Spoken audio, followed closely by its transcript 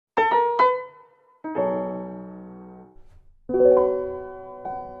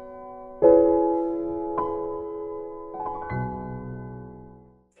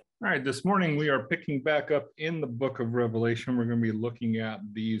right, this morning we are picking back up in the book of Revelation. We're going to be looking at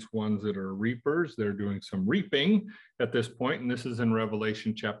these ones that are reapers. They're doing some reaping at this point, and this is in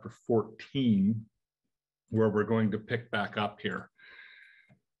Revelation chapter 14, where we're going to pick back up here.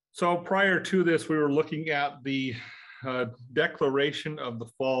 So prior to this, we were looking at the declaration of the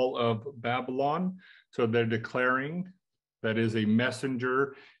fall of Babylon. So they're declaring, that is, a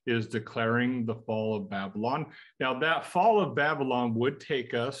messenger is declaring the fall of Babylon. Now, that fall of Babylon would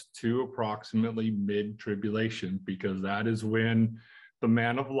take us to approximately mid-tribulation, because that is when the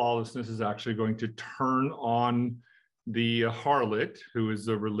man of lawlessness is actually going to turn on the harlot, who is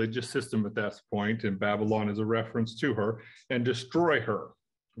the religious system at that point, and Babylon is a reference to her, and destroy her,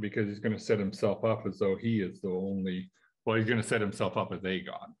 because he's going to set himself up as though he is the only, well, he's going to set himself up as a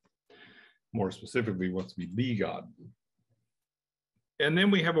god. More specifically, wants to be the god. And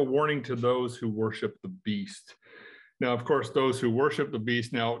then we have a warning to those who worship the beast. Now, of course, those who worship the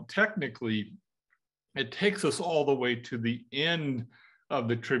beast, now technically, it takes us all the way to the end of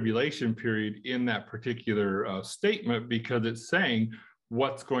the tribulation period in that particular statement, because it's saying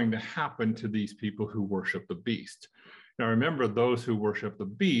what's going to happen to these people who worship the beast. Now, remember, those who worship the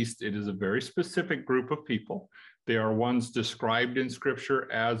beast, it is a very specific group of people. They are ones described in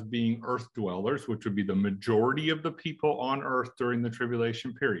Scripture as being earth dwellers, which would be the majority of the people on earth during the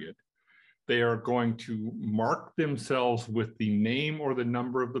tribulation period. They are going to mark themselves with the name or the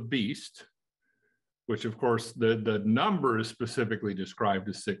number of the beast, which, of course, the number is specifically described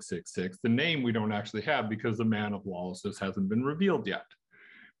as 666. The name we don't actually have, because the man of lawlessness hasn't been revealed yet.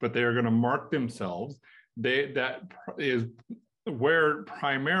 But they are going to mark themselves. That is where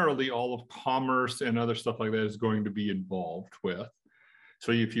primarily all of commerce and other stuff like that is going to be involved with.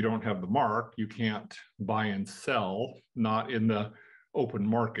 So if you don't have the mark, you can't buy and sell, not in the open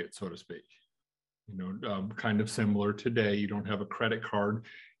market, so to speak. You know, kind of similar today, you don't have a credit card.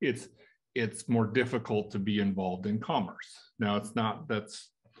 It's more difficult to be involved in commerce. Now, that's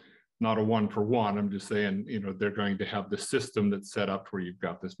not a one for one. I'm just saying, you know, they're going to have the system that's set up where you've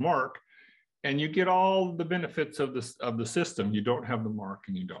got this mark, and you get all the benefits of the system. You don't have the mark,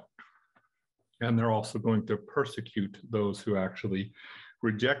 and you don't. And they're also going to persecute those who actually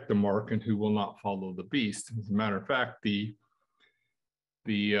reject the mark and who will not follow the beast. As a matter of fact, the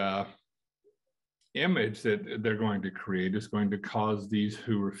image that they're going to create is going to cause these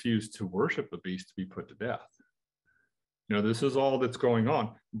who refuse to worship the beast to be put to death. You know, this is all that's going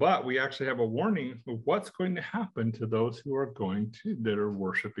on, but we actually have a warning of what's going to happen to those who are that are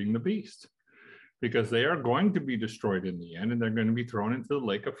worshiping the beast, because they are going to be destroyed in the end, and they're going to be thrown into the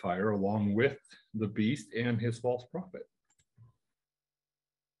lake of fire along with the beast and his false prophet.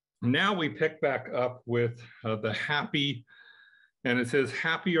 Now we pick back up with the happy, and it says,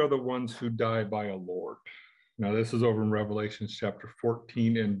 happy are the ones who die by a Lord. Now this is over in Revelation chapter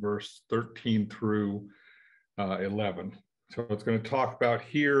 14 and verse 13 through 11. So it's going to talk about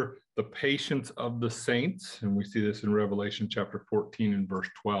here the patience of the saints, and we see this in Revelation chapter 14 and verse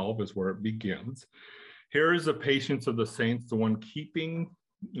 12 is where it begins. Here is the patience of the saints, the ones keeping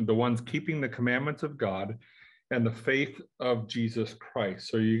the commandments of God and the faith of Jesus Christ.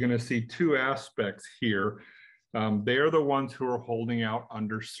 So you're going to see two aspects here. They are the ones who are holding out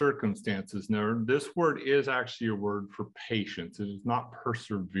under circumstances. Now, this word is actually a word for patience. It is not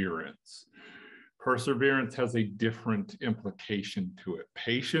perseverance. Perseverance has a different implication to it.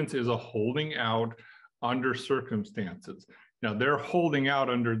 Patience is a holding out under circumstances. Now, they're holding out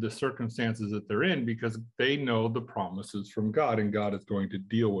under the circumstances that they're in because they know the promises from God, and God is going to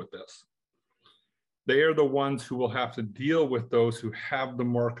deal with this. They are the ones who will have to deal with those who have the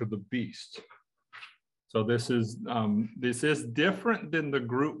mark of the beast. So this is different than the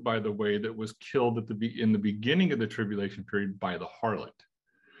group, by the way, that was killed in the beginning of the tribulation period by the harlot.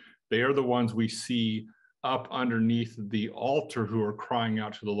 They are the ones we see up underneath the altar who are crying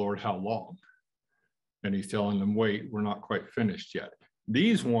out to the Lord, how long? And he's telling them, wait, we're not quite finished yet.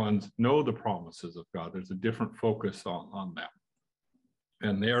 These ones know the promises of God. There's a different focus on them.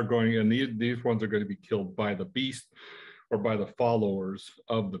 And they are going, and these ones are going to be killed by the beast or by the followers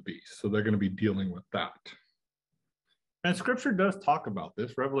of the beast. So they're going to be dealing with that. And Scripture does talk about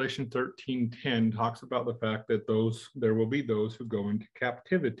this. Revelation 13:10 talks about the fact that there will be those who go into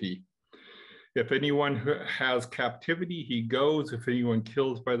captivity. If anyone who has captivity, he goes. If anyone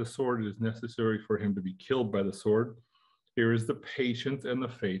kills by the sword, it is necessary for him to be killed by the sword. Here is the patience and the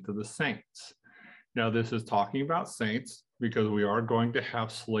faith of the saints. Now, this is talking about saints because we are going to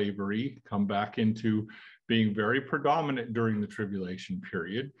have slavery come back into being very predominant during the tribulation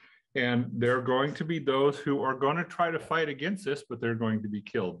period. And there are going to be those who are going to try to fight against this, but they're going to be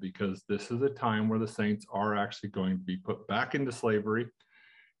killed, because this is a time where the saints are actually going to be put back into slavery,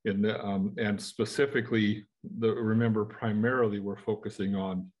 And specifically, remember, primarily we're focusing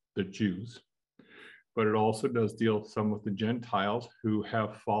on the Jews, but it also does deal some with the Gentiles who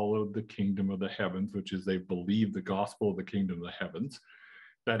have followed the kingdom of the heavens, which is they believe the gospel of the kingdom of the heavens.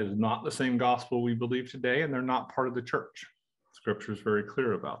 That is not the same gospel we believe today, and they're not part of the church. Scripture is very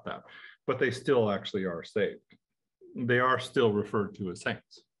clear about that, but they still actually are saved. They are still referred to as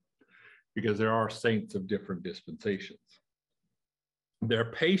saints because there are saints of different dispensations. Their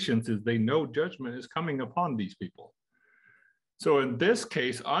patience is they know judgment is coming upon these people. So in this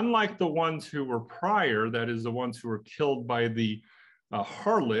case, unlike the ones who were prior, that is the ones who were killed by the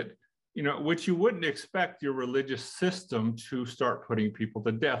harlot, which you wouldn't expect your religious system to start putting people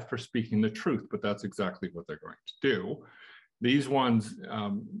to death for speaking the truth, but that's exactly what they're going to do. These ones,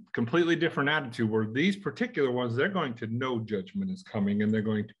 completely different attitude, where these particular ones, they're going to know judgment is coming and they're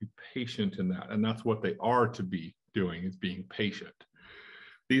going to be patient in that. And that's what they are to be doing, is being patient.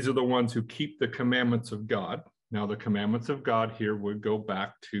 These are the ones who keep the commandments of God. Now, the commandments of God here would go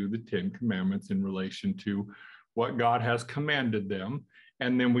back to the 10 commandments in relation to what God has commanded them.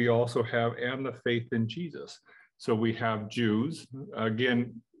 And then we also have, and the faith in Jesus. So we have Jews.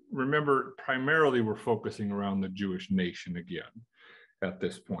 Again, remember, primarily we're focusing around the Jewish nation again at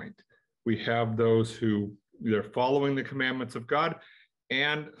this point. We have those who they're following the commandments of God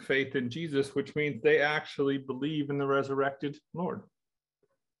and faith in Jesus, which means they actually believe in the resurrected Lord.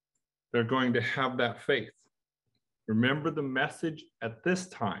 They're going to have that faith. Remember, the message at this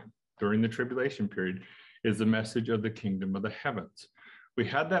time during the tribulation period is the message of the kingdom of the heavens. We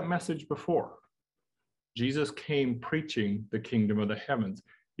had that message before. Jesus came preaching the kingdom of the heavens.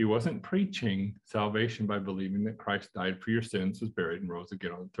 He wasn't preaching salvation by believing that Christ died for your sins, was buried, and rose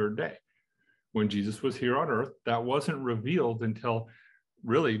again on the third day. When Jesus was here on earth, that wasn't revealed until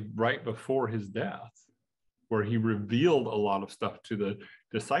really right before his death, where he revealed a lot of stuff to the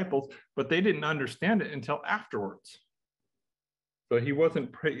disciples, but they didn't understand it until afterwards. So he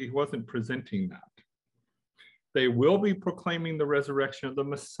wasn't presenting that. They will be proclaiming the resurrection of the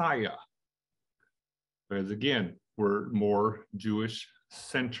Messiah. Because again, we're more Jewish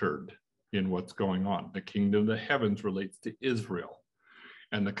centered in what's going on. The kingdom of the heavens relates to Israel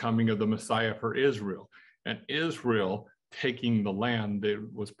and the coming of the Messiah for Israel, and Israel taking the land that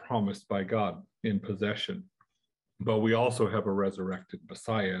was promised by God in possession. But we also have a resurrected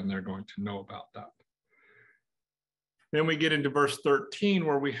Messiah, and they're going to know about that. Then we get into verse 13,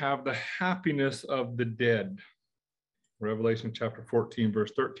 where we have the happiness of the dead. Revelation chapter 14,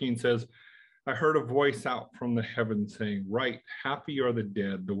 verse 13 says, I heard a voice out from the heavens saying, right, happy are the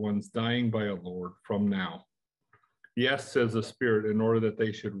dead, the ones dying by a Lord from now. Yes, says the Spirit, in order that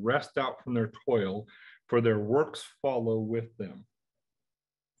they should rest out from their toil, for their works follow with them.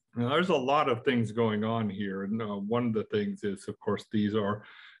 Now, there's a lot of things going on here. And one of the things is, of course, these are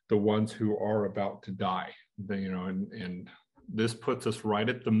the ones who are about to die. And this puts us right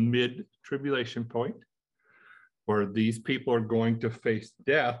at the mid-tribulation point, where these people are going to face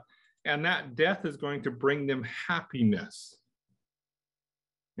death, and that death is going to bring them happiness.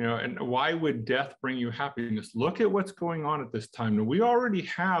 And why would death bring you happiness? Look at what's going on at this time. Now, we already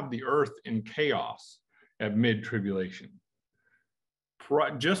have the earth in chaos at mid-tribulation.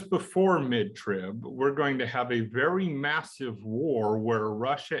 Just before mid-trib, we're going to have a very massive war where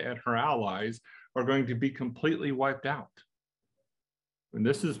Russia and her allies are going to be completely wiped out. And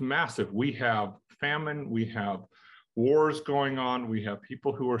this is massive. We have famine, we have wars going on, we have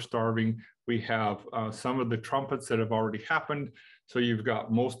people who are starving, we have some of the trumpets that have already happened. So you've got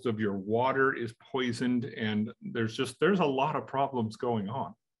most of your water is poisoned, and there's a lot of problems going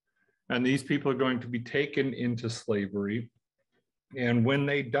on. And these people are going to be taken into slavery. And when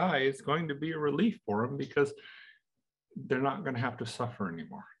they die, it's going to be a relief for them, because they're not going to have to suffer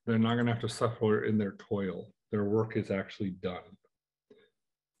anymore. They're not going to have to suffer in their toil. Their work is actually done.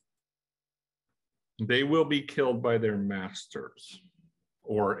 They will be killed by their masters,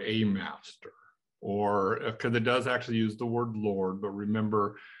 or a master, or because it does actually use the word Lord. But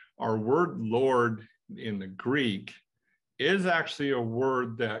remember, our word Lord in the Greek is actually a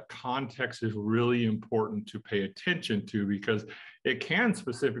word that context is really important to pay attention to, because it can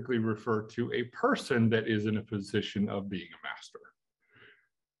specifically refer to a person that is in a position of being a master.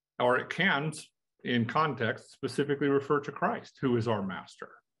 Or it can, in context, specifically refer to Christ, who is our master.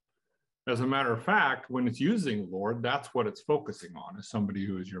 As a matter of fact, when it's using Lord, that's what it's focusing on, is somebody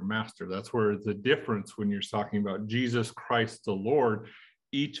who is your master. That's where the difference when you're talking about Jesus Christ the Lord.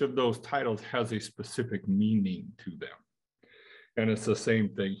 Each of those titles has a specific meaning to them. And it's the same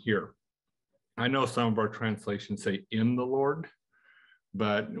thing here. I know some of our translations say in the Lord,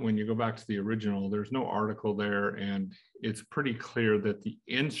 But when you go back to the original, there's no article there, and it's pretty clear that the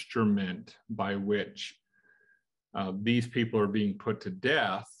instrument by which these people are being put to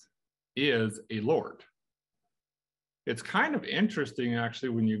death is a lord. It's kind of interesting, actually,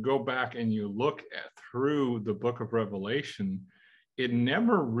 when you go back and you look through the book of Revelation, it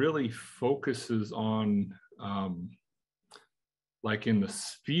never really focuses on like in the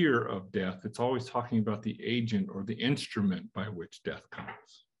sphere of death. It's always talking about the agent or the instrument by which death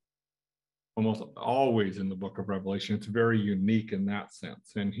comes. Almost always in the book of Revelation. It's very unique in that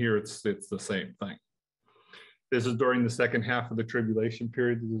sense. And here it's the same thing. This is during the second half of the tribulation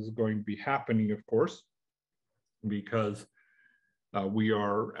period. This is going to be happening, of course, because we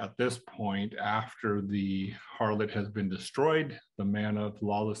are at this point after the harlot has been destroyed. The man of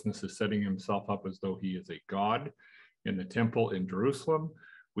lawlessness is setting himself up as though he is a god in the temple in Jerusalem.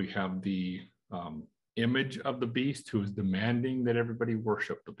 We have the image of the beast who is demanding that everybody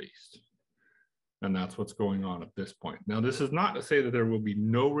worship the beast. And that's what's going on at this point. Now, this is not to say that there will be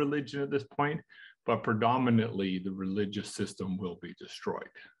no religion at this point, but predominantly the religious system will be destroyed.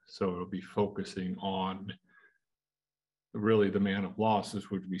 So it'll be focusing on really the man of lawlessness,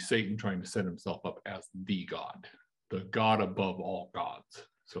 which would be Satan trying to set himself up as the God above all gods,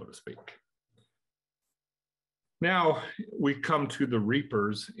 so to speak. Now we come to the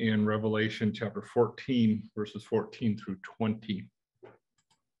reapers in Revelation chapter 14, verses 14 through 20.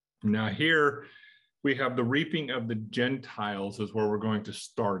 Now here we have the reaping of the Gentiles is where we're going to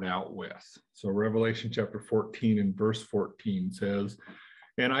start out with. So Revelation chapter 14 and verse 14 says,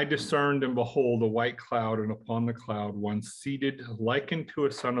 "And I discerned, and behold, a white cloud, and upon the cloud one seated like unto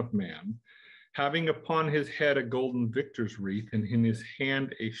a son of man, having upon his head a golden victor's wreath, and in his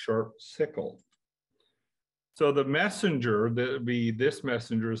hand a sharp sickle." So the messenger, this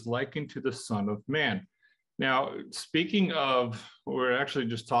messenger is likened to the Son of Man. Now, speaking of, we're actually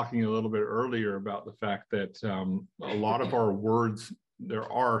just talking a little bit earlier about the fact that a lot of our words, there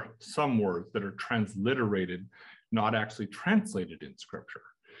are some words that are transliterated, not actually translated in Scripture.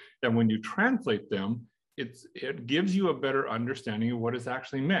 And when you translate them, it gives you a better understanding of what is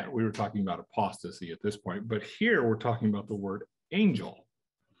actually meant. We were talking about apostasy at this point, but here we're talking about the word angel.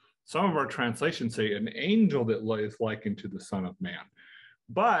 Some of our translations say an angel that is likened to the Son of Man.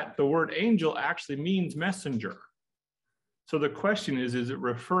 But the word angel actually means messenger. So the question is it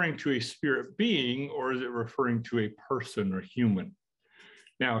referring to a spirit being, or is it referring to a person or human?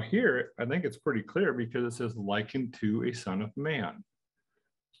 Now here, I think it's pretty clear because it says likened to a son of man.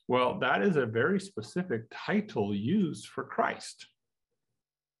 Well, that is a very specific title used for Christ.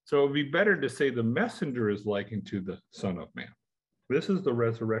 So it would be better to say the messenger is likened to the Son of Man. This is the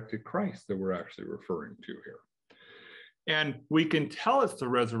resurrected Christ that we're actually referring to here. And we can tell it's the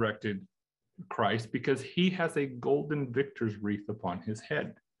resurrected Christ because he has a golden victor's wreath upon his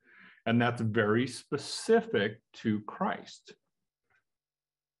head. And that's very specific to Christ.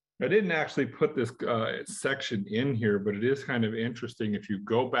 I didn't actually put this section in here, but it is kind of interesting. If you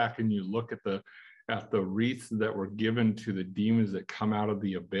go back and you look at the wreaths that were given to the demons that come out of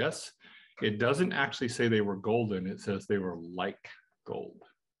the abyss, it doesn't actually say they were golden. It says they were like gold.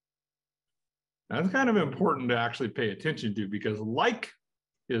 That's kind of important to actually pay attention to because like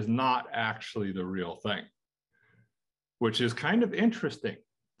is not actually the real thing, which is kind of interesting.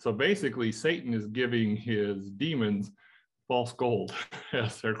 So basically, Satan is giving his demons false gold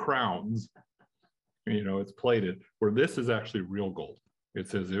as their crowns. You know, it's plated, where this is actually real gold. It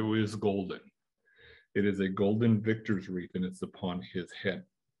says it is golden. It is a golden victor's wreath, and it's upon his head.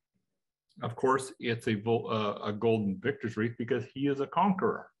 Of course, it's a golden victor's wreath because he is a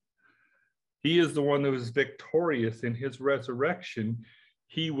conqueror. He is the one that was victorious in his resurrection.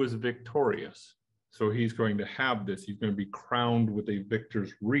 He was victorious. So he's going to have this. He's going to be crowned with a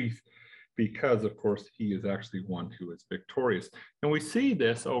victor's wreath because, of course, he is actually one who is victorious. And we see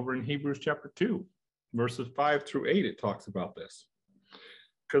this over in Hebrews chapter 2, verses 5 through 8. It talks about this.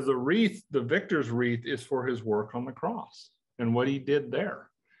 Because the wreath, the victor's wreath, is for his work on the cross and what he did there.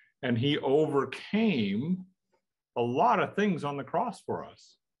 And he overcame a lot of things on the cross for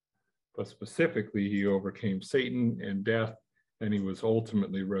us. But specifically, he overcame Satan and death, and he was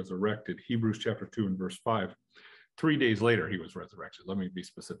ultimately resurrected. Hebrews chapter 2 and verse 5. 3 days later, he was resurrected. Let me be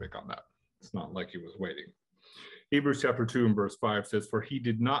specific on that. It's not like he was waiting. Hebrews chapter 2 and verse 5 says, For he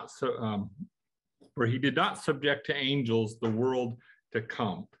did not subject to angels the world to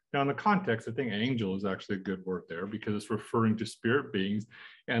come. Now, in the context, I think angel is actually a good word there because it's referring to spirit beings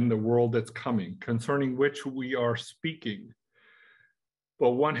and the world that's coming, concerning which we are speaking.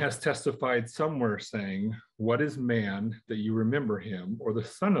 But one has testified somewhere saying, What is man that you remember him, or the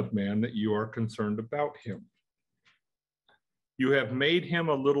Son of Man that you are concerned about him? You have made him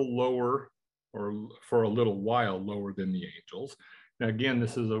a little lower, or for a little while lower than the angels. Now, again,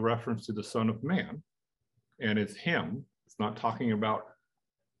 this is a reference to the Son of Man, and it's him. It's not talking about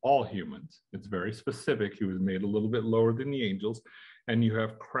all humans. It's very specific. He was made a little bit lower than the angels, and you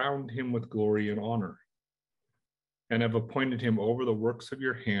have crowned him with glory and honor, and have appointed him over the works of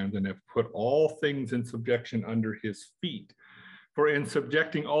your hand, and have put all things in subjection under his feet. For in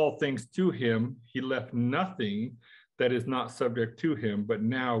subjecting all things to him, he left nothing that is not subject to him. But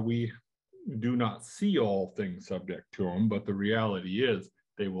now we do not see all things subject to him, but the reality is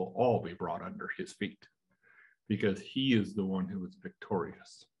they will all be brought under his feet, because he is the one who is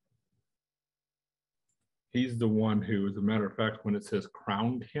victorious. He's the one who, as a matter of fact, when it says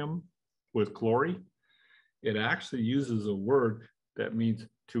crowned him with glory, it actually uses a word that means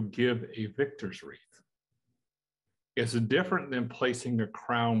to give a victor's wreath. It's different than placing a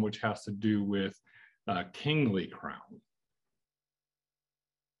crown, which has to do with a kingly crown.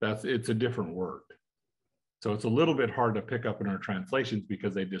 It's a different word. So it's a little bit hard to pick up in our translations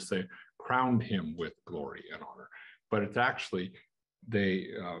because they just say crowned him with glory and honor. But it's actually,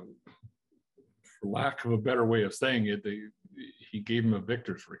 for lack of a better way of saying it, he gave him a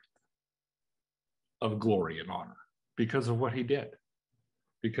victor's wreath of glory and honor because of what he did,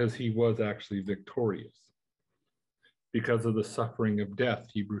 because he was actually victorious, because of the suffering of death,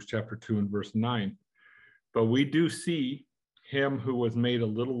 Hebrews chapter 2 and verse 9. But we do see him who was made a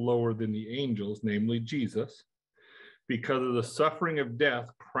little lower than the angels, namely Jesus, because of the suffering of death,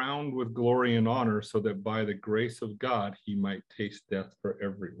 crowned with glory and honor, so that by the grace of God he might taste death for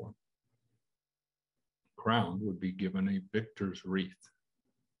everyone. Crowned would be given a victor's wreath,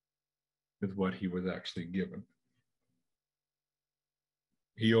 is what he was actually given.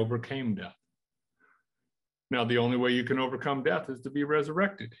 He overcame death. Now, the only way you can overcome death is to be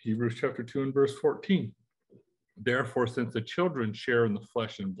resurrected. Hebrews chapter 2 and verse 14. Therefore, since the children share in the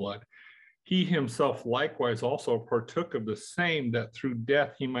flesh and blood, he himself likewise also partook of the same, that through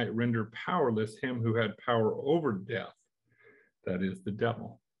death he might render powerless him who had power over death, that is, the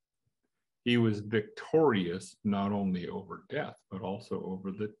devil. He was victorious not only over death, but also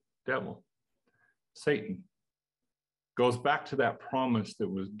over the devil, Satan. Goes back to that promise that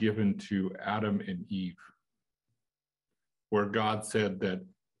was given to Adam and Eve, where God said that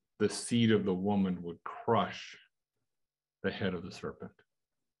the seed of the woman would crush the head of the serpent.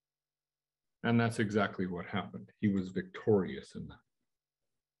 And that's exactly what happened. He was victorious in that.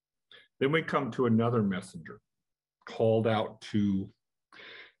 Then we come to another messenger called out to,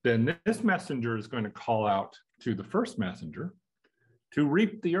 then this messenger is going to call out to the first messenger to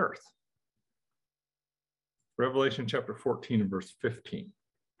reap the earth. Revelation chapter 14 and verse 15.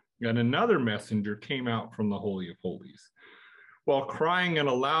 And another messenger came out from the Holy of Holies, while crying in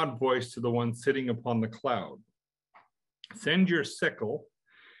a loud voice to the one sitting upon the cloud, send your sickle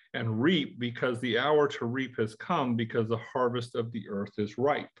and reap, because the hour to reap has come, because the harvest of the earth is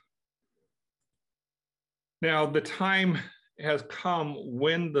ripe. Now, the time has come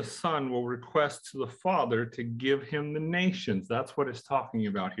when the Son will request to the Father to give him the nations. That's what it's talking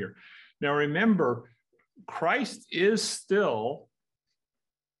about here. Now, remember, Christ is still,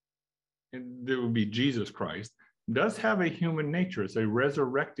 and there would be Jesus Christ, does have a human nature. It's a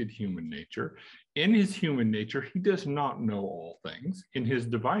resurrected human nature. In his human nature, he does not know all things. In his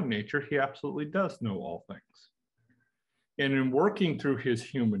divine nature, he absolutely does know all things. And in working through his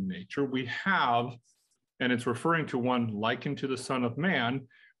human nature, we have, and it's referring to one likened to the Son of Man,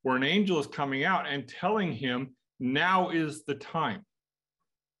 where an angel is coming out and telling him, now is the time.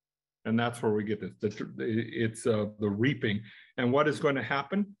 And that's where we get this. It's the reaping. And what is going to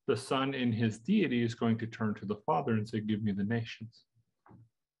happen? The Son in his deity is going to turn to the Father and say, give me the nations.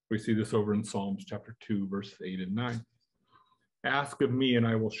 We see this over in Psalms chapter 2, verse 8 and 9. Ask of me, and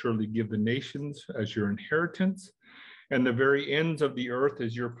I will surely give the nations as your inheritance, and the very ends of the earth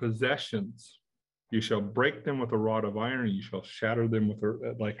as your possessions. You shall break them with a rod of iron, and you shall shatter them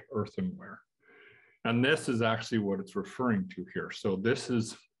with like earthenware. And this is actually what it's referring to here. So this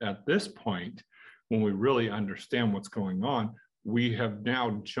is, at this point, when we really understand what's going on, we have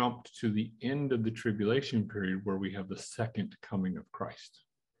now jumped to the end of the tribulation period, where we have the second coming of Christ.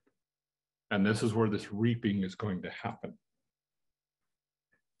 And this is where this reaping is going to happen.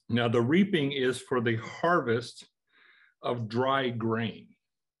 Now, the reaping is for the harvest of dry grain.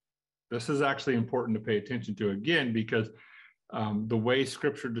 This is actually important to pay attention to, again, because the way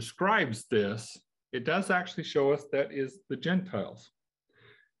Scripture describes this, it does actually show us that is the Gentiles.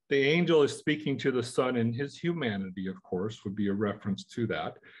 The angel is speaking to the Son in his humanity, of course, would be a reference to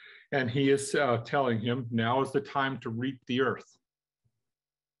that. And he is telling him, now is the time to reap the earth.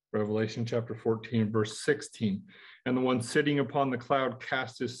 Revelation chapter 14, verse 16. And the one sitting upon the cloud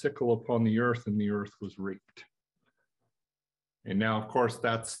cast his sickle upon the earth, and the earth was reaped. And now, of course,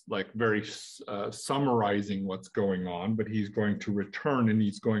 that's like very summarizing what's going on, but he's going to return and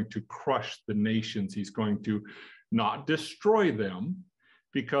he's going to crush the nations. He's going to not destroy them,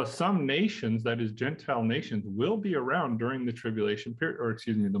 because some nations, that is Gentile nations, will be around during the tribulation period, or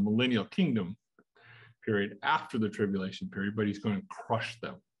excuse me, the millennial kingdom period after the tribulation period, but he's going to crush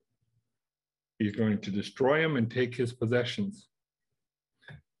them. He's going to destroy them and take his possessions.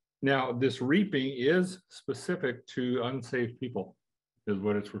 Now, this reaping is specific to unsaved people, is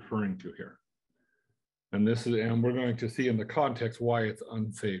what it's referring to here. And we're going to see in the context why it's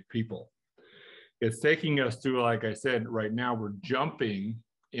unsaved people. It's taking us to, like I said, right now we're jumping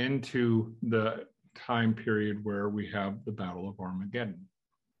into the time period where we have the Battle of Armageddon.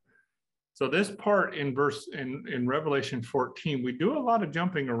 So this part in Revelation 14, we do a lot of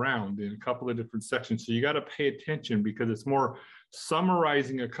jumping around in a couple of different sections. So you got to pay attention, because it's more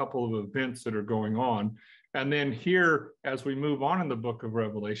summarizing a couple of events that are going on. And then here, as we move on in the book of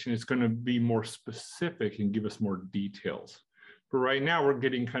Revelation, it's going to be more specific and give us more details. But right now, we're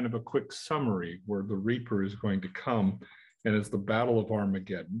getting kind of a quick summary where the Reaper is going to come, and it's the Battle of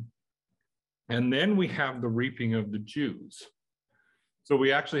Armageddon. And then we have the reaping of the Jews. So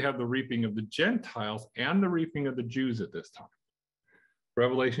we actually have the reaping of the Gentiles and the reaping of the Jews at this time.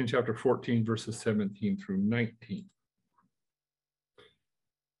 Revelation chapter 14, verses 17 through 19.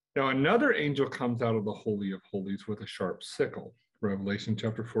 Now another angel comes out of the Holy of Holies with a sharp sickle. Revelation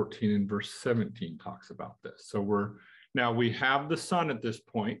chapter 14 and verse 17 talks about this. So we have the Son at this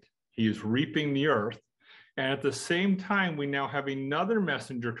point. He is reaping the earth. And at the same time, we now have another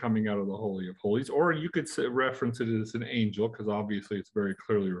messenger coming out of the Holy of Holies, or you could reference it as an angel, because obviously it's very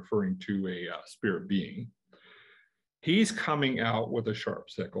clearly referring to a spirit being. He's coming out with a sharp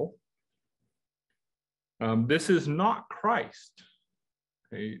sickle. This is not Christ.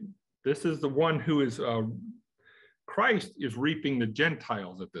 Okay? This is the one who is, Christ is reaping the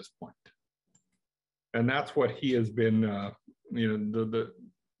Gentiles at this point. And that's what he has been,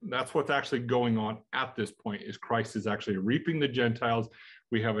 that's what's actually going on at this point, is Christ is actually reaping the Gentiles.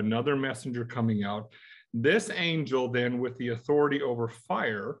 We have another messenger coming out. This angel then, with the authority over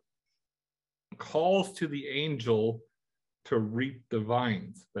fire, calls to the angel to reap the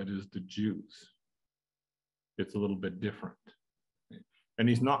vines, that is the Jews. It's a little bit different. And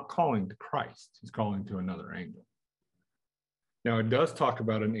he's not calling to Christ, he's calling to another angel. Now it does talk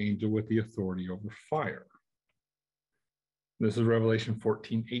about an angel with the authority over fire. This is Revelation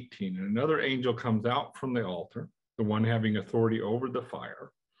 14, 18. And another angel comes out from the altar, the one having authority over the fire.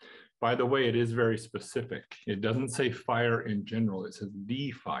 By the way, it is very specific. It doesn't say fire in general, it says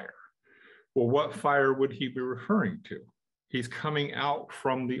the fire. Well, what fire would he be referring to? He's coming out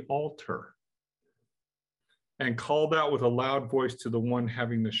from the altar. And called out with a loud voice to the one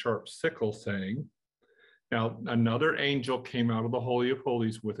having the sharp sickle, saying, now another angel came out of the Holy of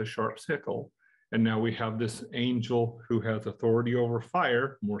Holies with a sharp sickle. And now we have this angel who has authority over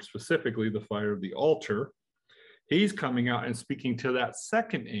fire, more specifically the fire of the altar. He's coming out and speaking to that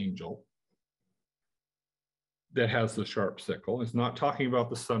second angel that has the sharp sickle. It's not talking about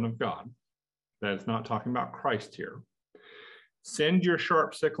the Son of God. That is not talking about Christ here. Send your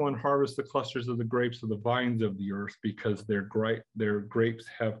sharp sickle and harvest the clusters of the grapes of the vines of the earth, because their grapes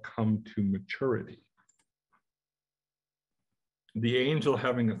have come to maturity. The angel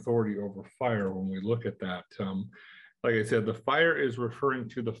having authority over fire, when we look at that, like I said, the fire is referring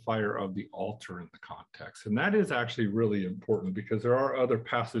to the fire of the altar in the context. And that is actually really important, because there are other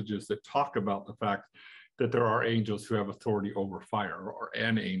passages that talk about the fact that there are angels who have authority over fire, or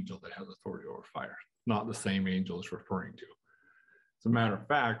an angel that has authority over fire, not the same angel is referring to. As a matter of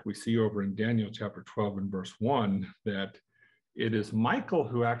fact, we see over in Daniel chapter 12 and verse 1 that it is Michael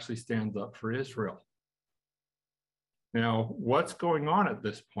who actually stands up for Israel. Now, what's going on at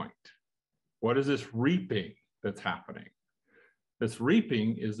this point? What is this reaping that's happening? This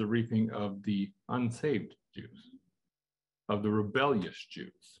reaping is the reaping of the unsaved Jews, of the rebellious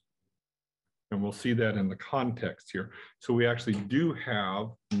Jews. And we'll see that in the context here. So we actually do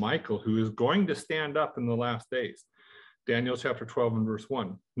have Michael who is going to stand up in the last days. Daniel chapter 12 and verse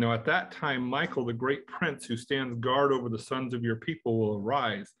 1. Now at that time, Michael, the great prince who stands guard over the sons of your people, will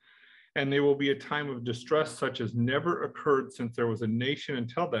arise. And there will be a time of distress such as never occurred since there was a nation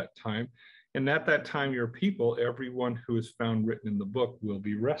until that time. And at that time, your people, everyone who is found written in the book, will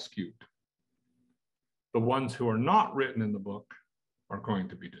be rescued. The ones who are not written in the book are going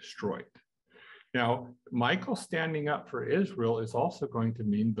to be destroyed. Now, Michael standing up for Israel is also going to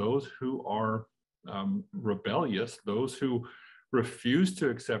mean those who are rebellious, those who refuse to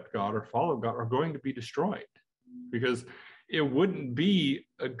accept God or follow God are going to be destroyed, because it wouldn't be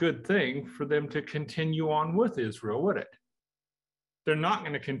a good thing for them to continue on with Israel, would it? They're not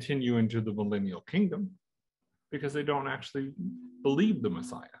going to continue into the millennial kingdom because they don't actually believe the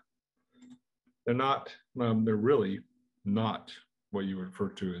Messiah. They're really not what you refer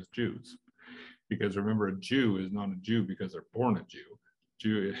to as Jews. Because remember, a Jew is not a Jew because they're born a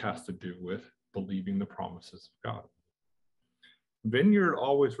Jew. It has to do with believing the promises of God. Vineyard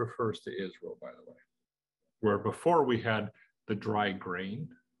always refers to Israel, by the way, where before we had the dry grain.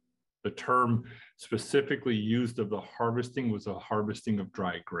 The term specifically used of the harvesting was a harvesting of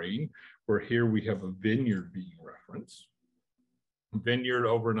dry grain, where here we have a vineyard being referenced. Vineyard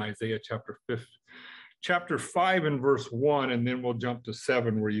over in Isaiah chapter 5 and verse 1, and then we'll jump to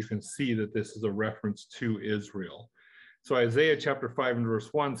 7, where you can see that this is a reference to Israel. So Isaiah chapter 5 and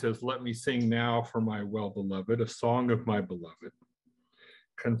verse 1 says, "Let me sing now for my well-beloved, a song of my beloved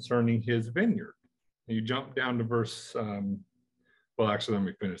concerning his vineyard." And you jump down to verse, well, actually, let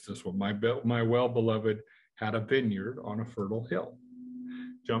me finish this one. My well-beloved had a vineyard on a fertile hill.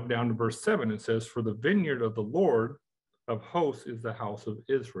 Jump down to verse 7, it says, "For the vineyard of the Lord of hosts is the house of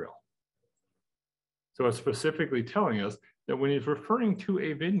Israel." So it's specifically telling us that when he's referring to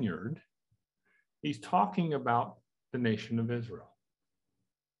a vineyard, he's talking about the nation of Israel.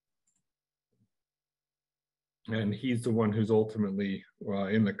 And he's the one who's ultimately,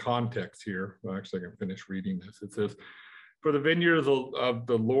 in the context here, well, actually I can finish reading this. It says, "For the vineyard of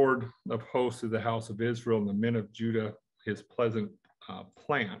the Lord of hosts is the house of Israel, and the men of Judah his pleasant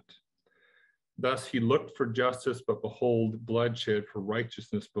plant. Thus he looked for justice, but behold, bloodshed, for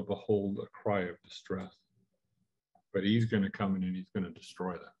righteousness, but behold, a cry of distress." But he's going to come in and he's going to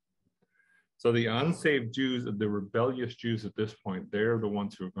destroy them. So the unsaved Jews, the rebellious Jews at this point, they're the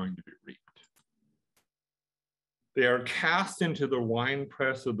ones who are going to be reaped. They are cast into the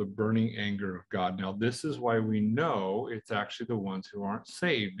winepress of the burning anger of God. Now, this is why we know it's actually the ones who aren't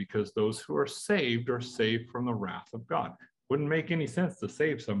saved, because those who are saved from the wrath of God. Wouldn't make any sense to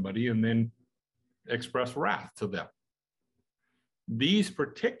save somebody and then express wrath to them. These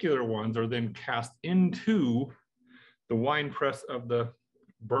particular ones are then cast into the winepress of the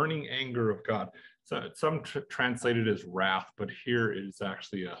burning anger of God. So some translate it as wrath, but here it is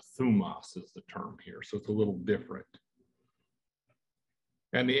actually a thumos is the term here. So it's a little different.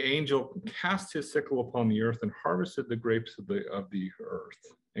 "And the angel cast his sickle upon the earth and harvested the grapes of the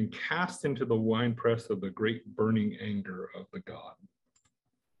earth and cast into the winepress of the great burning anger of the God."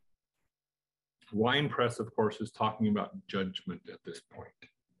 Winepress, of course, is talking about judgment at this point.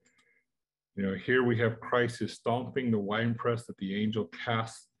 Here we have Christ is stomping the winepress that the angel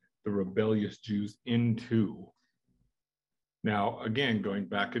casts the rebellious Jews into. Now, again, going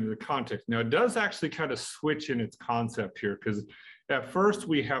back into the context. Now, it does actually kind of switch in its concept here, because at first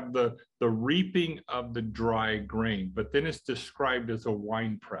we have the reaping of the dry grain, but then it's described as a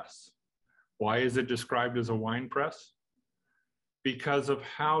winepress. Why is it described as a winepress? Because of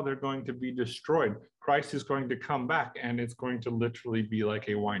how they're going to be destroyed. Christ is going to come back, and it's going to literally be like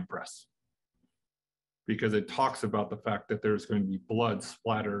a winepress, because it talks about the fact that there's going to be blood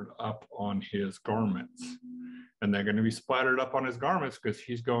splattered up on his garments. And they're going to be splattered up on his garments because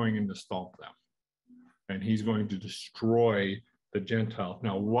he's going in to stomp them. And he's going to destroy the Gentiles.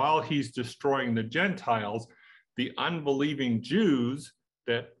 Now, while he's destroying the Gentiles, the unbelieving Jews,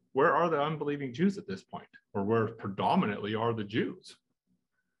 where are the unbelieving Jews at this point? Or where predominantly are the Jews?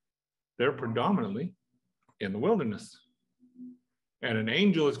 They're predominantly in the wilderness. And an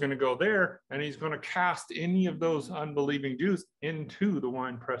angel is going to go there, and he's going to cast any of those unbelieving Jews into the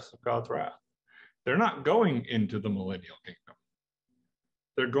winepress of God's wrath. They're not going into the millennial kingdom.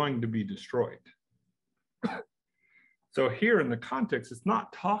 They're going to be destroyed. So here in the context, it's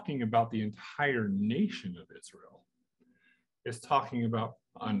not talking about the entire nation of Israel. It's talking about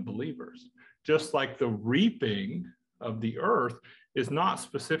unbelievers. Just like the reaping of the earth is not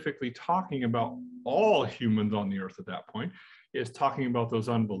specifically talking about all humans on the earth at that point. It's talking about those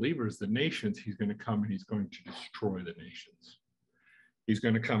unbelievers, the nations. He's going to come and he's going to destroy the nations. He's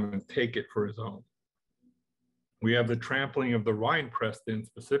going to come and take it for his own. We have the trampling of the winepress then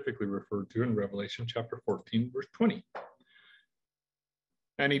specifically referred to in Revelation chapter 14, verse 20.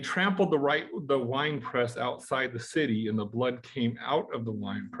 "And he trampled the winepress outside the city, and the blood came out of the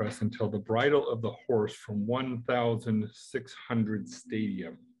winepress until the bridle of the horse from 1,600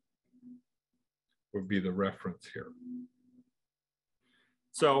 stadium," would be the reference here.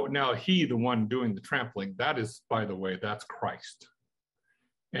 So now he, the one doing the trampling, that is, by the way, that's Christ.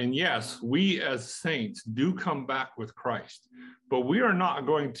 And yes, we as saints do come back with Christ, but we are not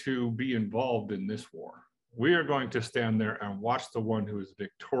going to be involved in this war. We are going to stand there and watch the one who is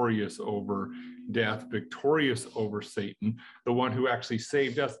victorious over death, victorious over Satan, the one who actually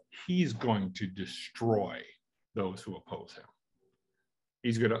saved us. He's going to destroy those who oppose him.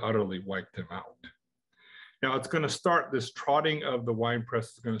 He's going to utterly wipe them out. Now it's going to start, this trotting of the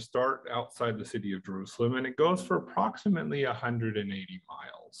winepress is going to start outside the city of Jerusalem, and it goes for approximately 180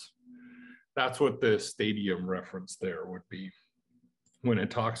 miles. That's what the stadium reference there would be. When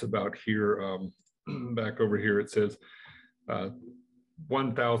it talks about here, back over here, it says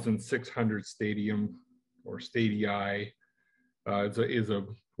 1,600 stadium or stadii is a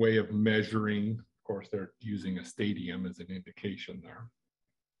way of measuring. Of course, they're using a stadium as an indication there,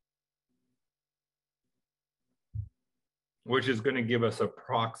 which is going to give us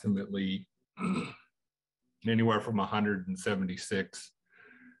approximately anywhere from 176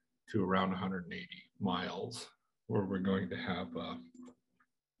 to around 180 miles, where we're going to have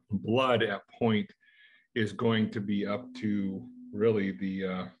blood at point is going to be up to really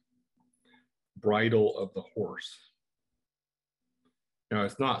the bridle of the horse. Now,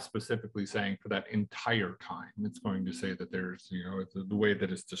 it's not specifically saying for that entire time. It's going to say that there's, you know, it's the way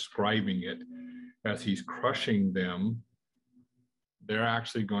that it's describing it as he's crushing them. They're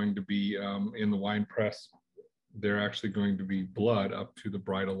actually going to be in the wine press. They're actually going to be blood up to the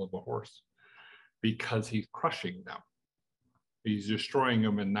bridle of a horse because he's crushing them. He's destroying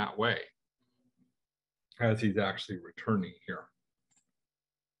them in that way as he's actually returning here.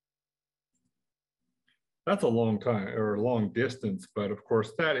 That's a long time or a long distance, but of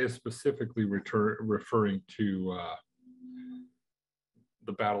course that is specifically referring to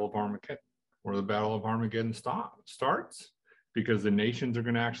the Battle of Armageddon, where the Battle of Armageddon starts, because the nations are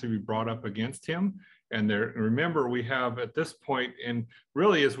going to actually be brought up against him. And there, remember, we have at this point, and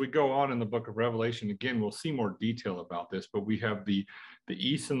really as we go on in the book of Revelation, again, we'll see more detail about this, but we have the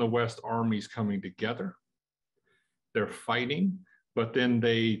East and the West armies coming together. They're fighting, but then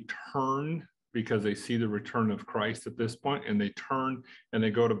they turn because they see the return of Christ at this point, and they turn and they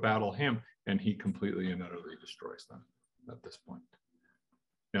go to battle him, and he completely and utterly destroys them at this point.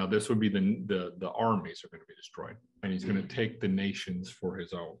 Now, this would be the armies are going to be destroyed, and he's going to take the nations for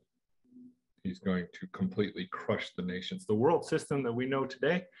his own. He's going to completely crush the nations. The world system that we know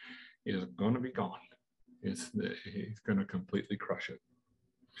today is going to be gone. He's going to completely crush it.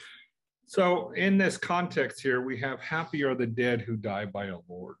 So in this context here, we have happy are the dead who die by a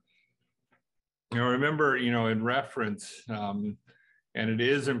Lord. Now remember, you know, in reference, and it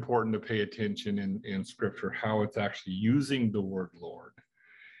is important to pay attention in Scripture, how it's actually using the word Lord.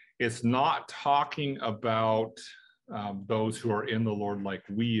 It's not talking about those who are in the Lord like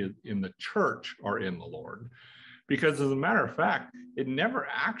we in the church are in the Lord. Because as a matter of fact, it never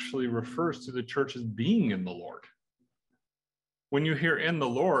actually refers to the church as being in the Lord. When you hear in the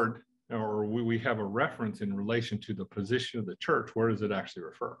Lord, or we have a reference in relation to the position of the church, where does it actually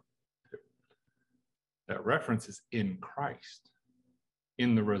refer to? That reference is in Christ,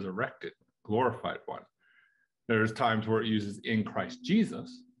 in the resurrected, glorified one. There's times where it uses in Christ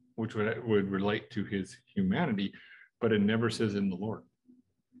Jesus, which would relate to his humanity, but it never says in the Lord,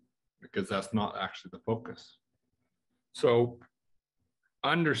 because that's not actually the focus. So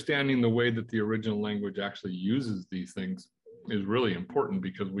understanding the way that the original language actually uses these things is really important,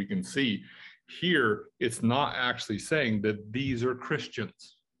 because we can see here it's not actually saying that these are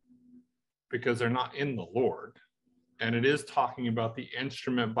Christians, because they're not in the Lord. And it is talking about the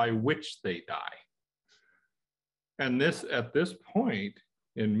instrument by which they die. And this, at this point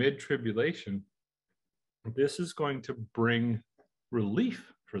in mid-tribulation, this is going to bring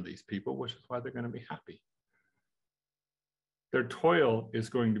relief for these people, which is why they're going to be happy. Their toil is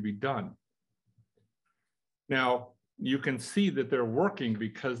going to be done. Now, you can see that they're working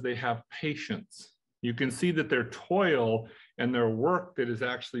because they have patience. You can see that their toil and their work that is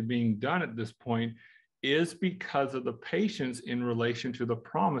actually being done at this point is because of the patience in relation to the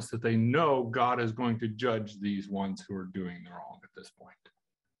promise that they know God is going to judge these ones who are doing the wrong at this point.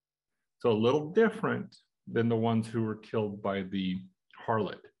 So a little different than the ones who were killed by the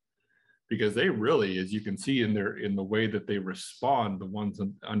harlot, because they really, as you can see in the way that they respond, the ones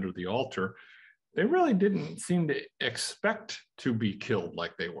under the altar, they really didn't seem to expect to be killed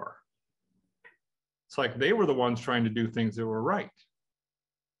like they were. It's like they were the ones trying to do things that were right.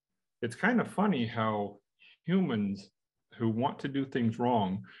 It's kind of funny how humans who want to do things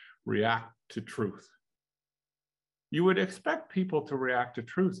wrong react to truth. You would expect people to react to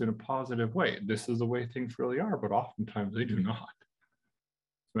truth in a positive way. This is the way things really are, but oftentimes they do not.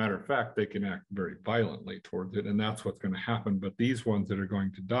 As a matter of fact, they can act very violently towards it, and that's what's going to happen. But these ones that are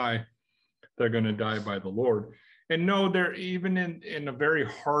going to die, they're going to die by the Lord. And no, they're even in a very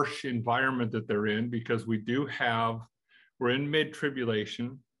harsh environment that they're in, because we're in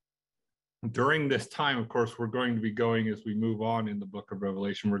mid-tribulation. During this time, of course, we're going to be going, as we move on in the book of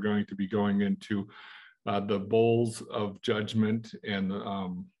Revelation, we're going to be going into the bowls of judgment and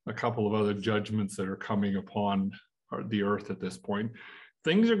a couple of other judgments that are coming upon the earth at this point.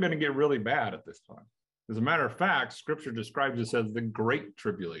 Things are going to get really bad at this time. As a matter of fact, Scripture describes this as the Great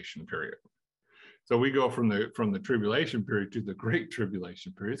Tribulation period. So we go from the tribulation period to the Great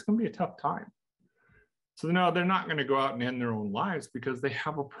Tribulation period. It's going to be a tough time. So no, they're not going to go out and end their own lives, because they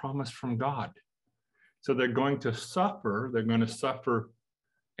have a promise from God. So they're going to suffer. They're going to suffer,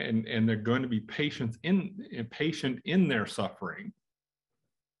 and they're going to be patient in their suffering.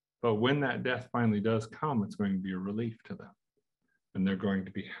 But when that death finally does come, it's going to be a relief to them, and they're going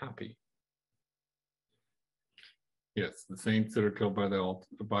to be happy. Yes, the saints that are killed by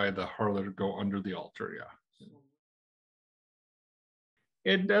the harlot go under the altar. Yeah.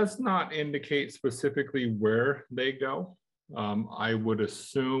 It does not indicate specifically where they go. I would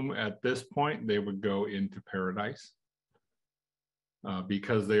assume at this point they would go into paradise,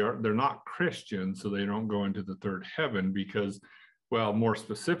 because they're not Christians, so they don't go into the third heaven, because, well, more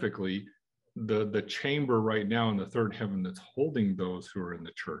specifically, the chamber right now in the third heaven that's holding those who are in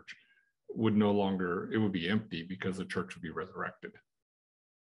the church would it would be empty, because the church would be resurrected.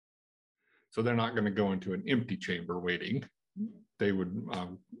 So they're not going to go into an empty chamber waiting. They would,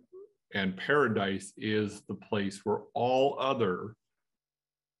 and paradise is the place where all other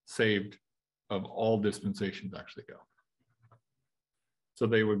saved of all dispensations actually go. So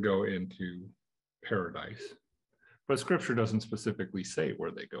they would go into paradise. But Scripture doesn't specifically say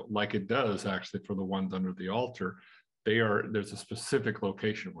where they go, like it does actually for the ones under the altar. There's a specific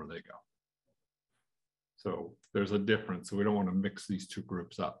location where they go. So there's a difference. So we don't want to mix these two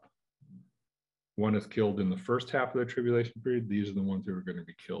groups up. One is killed in the first half of the tribulation period. These are the ones who are going to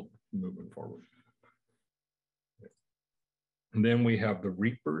be killed moving forward. And then we have the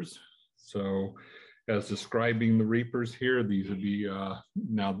reapers. So as describing the reapers here, these would be,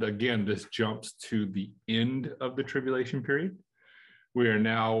 now again, this jumps to the end of the tribulation period. We are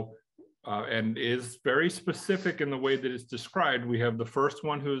now, and is very specific in the way that it's described. We have the first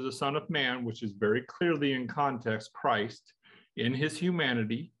one, who is the Son of Man, which is very clearly in context, Christ in his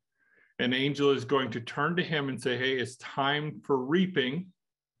humanity. An angel is going to turn to him and say, hey, it's time for reaping.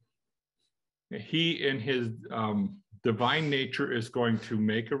 He, in his divine nature, is going to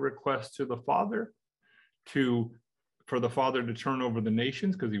make a request to the Father for the Father to turn over the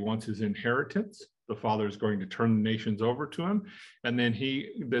nations, because he wants his inheritance. The Father is going to turn the nations over to him. And then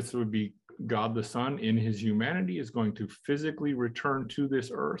this would be God the Son in his humanity, is going to physically return to this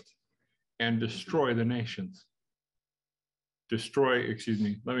earth and destroy the nations.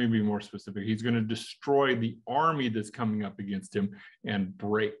 Let me be more specific. He's going to destroy the army that's coming up against him and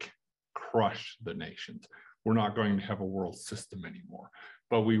crush the nations. We're not going to have a world system anymore,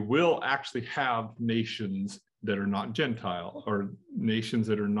 but we will actually have nations that are not Gentile, or nations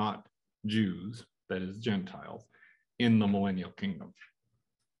that are not Jews, that is Gentiles, in the millennial kingdom.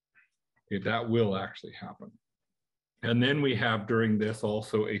 Okay, that will actually happen. And then we have during this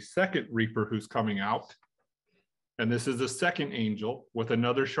also a second reaper who's coming out. And this is the second angel with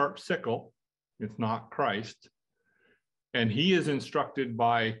another sharp sickle. It's not Christ. And he is instructed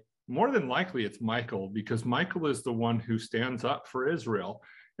by, more than likely it's Michael, because Michael is the one who stands up for Israel.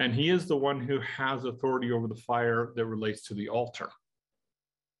 And he is the one who has authority over the fire that relates to the altar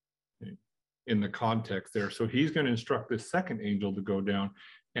in the context there. So he's going to instruct this second angel to go down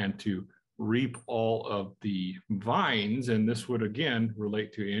and to reap all of the vines. And this would again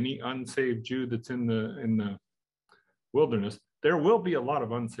relate to any unsaved Jew that's in the wilderness. There will be a lot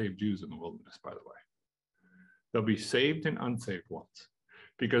of unsaved Jews in the wilderness, by the way. There'll be saved and unsaved ones.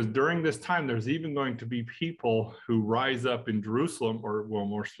 Because during this time, there's even going to be people who rise up in Jerusalem, or well,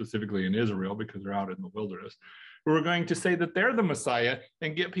 more specifically in Israel, because they're out in the wilderness, who are going to say that they're the Messiah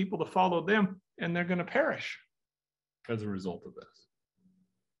and get people to follow them, and they're going to perish as a result of this.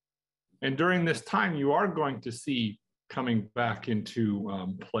 And during this time, you are going to see coming back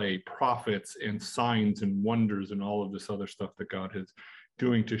into play prophets and signs and wonders and all of this other stuff that God is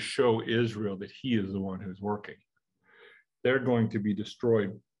doing to show Israel that he is the one who's working. They're going to be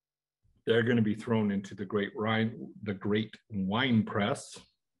destroyed. They're going to be thrown into the great wine press.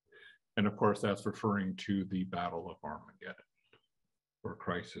 And of course, that's referring to the Battle of Armageddon, where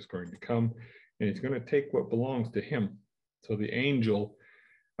Christ is going to come and he's going to take what belongs to him. So the angel,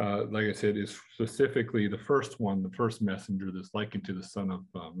 like I said, is specifically the first one, the first messenger that's likened to the Son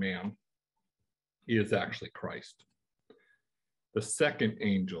of Man. He is actually Christ. The second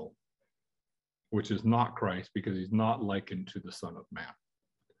angel which is not Christ, because he's not likened to the Son of Man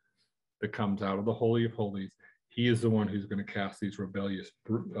that comes out of the Holy of Holies. He is the one who's going to cast these rebellious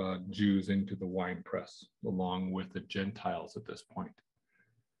Jews into the winepress, along with the Gentiles at this point.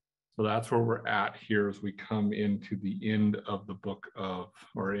 So that's where we're at here as we come into the end of the book of,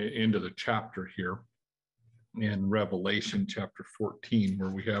 or into the chapter here in Revelation chapter 14, where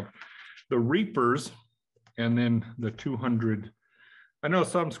we have the reapers and then the 200. I know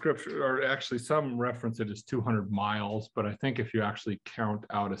some scripture, or actually some reference it as 200 miles, but I think if you actually count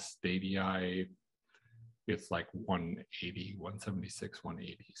out a stadia, it's like 180, 176,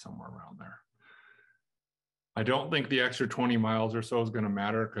 180, somewhere around there. I don't think the extra 20 miles or so is going to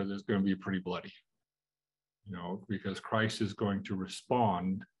matter, because it's going to be pretty bloody, you know, because Christ is going to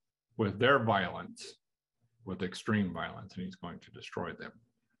respond with their violence, with extreme violence, and he's going to destroy them.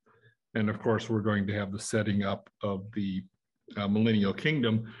 And of course, we're going to have the setting up of the millennial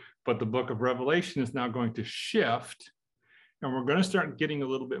kingdom, but the book of Revelation is now going to shift, and we're going to start getting a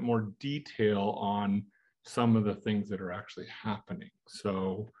little bit more detail on some of the things that are actually happening.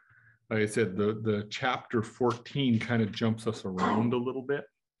 So like I said, the chapter 14 kind of jumps us around a little bit,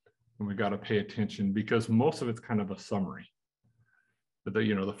 and we got to pay attention, because most of it's kind of a summary. But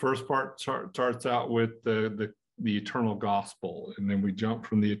the first part starts out with the eternal gospel, and then we jump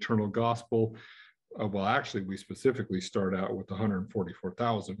from the eternal gospel. Well, actually, we specifically start out with the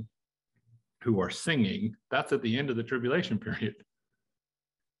 144,000 who are singing. That's at the end of the tribulation period.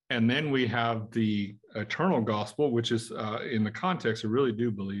 And then we have the eternal gospel, which is in the context, I really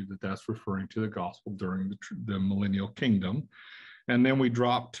do believe that that's referring to the gospel during the millennial kingdom. And then we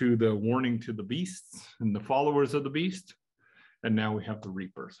drop to the warning to the beasts and the followers of the beast. And now we have the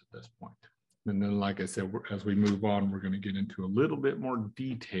reapers at this point. And then, like I said, as we move on, we're going to get into a little bit more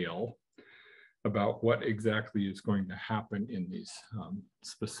detail about what exactly is going to happen in these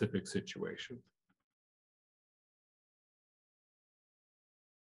specific situations.